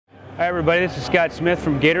Hi everybody, this is Scott Smith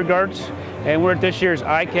from Gator Guards, and we're at this year's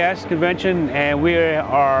ICAST convention, and we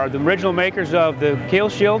are the original makers of the Kill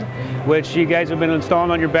Shield, which you guys have been installing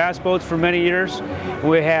on your bass boats for many years.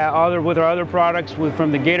 We have with our other products,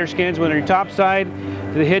 from the Gator skins on your top side,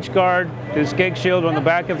 to the hitch guard, to the skeg shield on the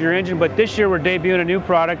back of your engine. But this year we're debuting a new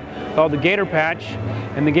product called the Gator Patch,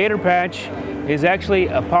 and the Gator Patch is actually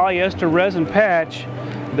a polyester resin patch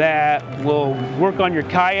that will work on your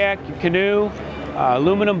kayak, your canoe,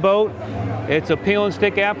 aluminum boat. It's a peel and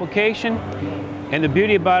stick application, and the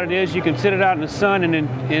beauty about it is you can sit it out in the sun, and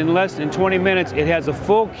in less than 20 minutes it has a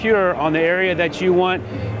full cure on the area that you want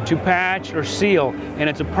to patch or seal, and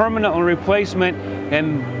it's a permanent replacement.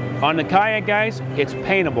 And on the kayak, guys, it's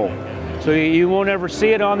paintable, so you won't ever see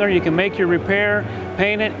it on there. You can make your repair,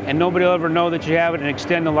 paint it, and nobody will ever know that you have it, and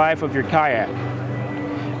extend the life of your kayak.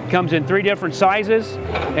 It comes in 3 different sizes,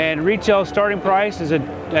 and retail starting price is at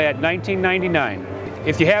 $19.99.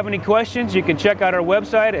 If you have any questions, you can check out our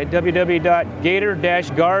website at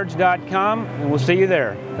www.gator-guards.com, and we'll see you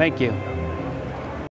there. Thank you.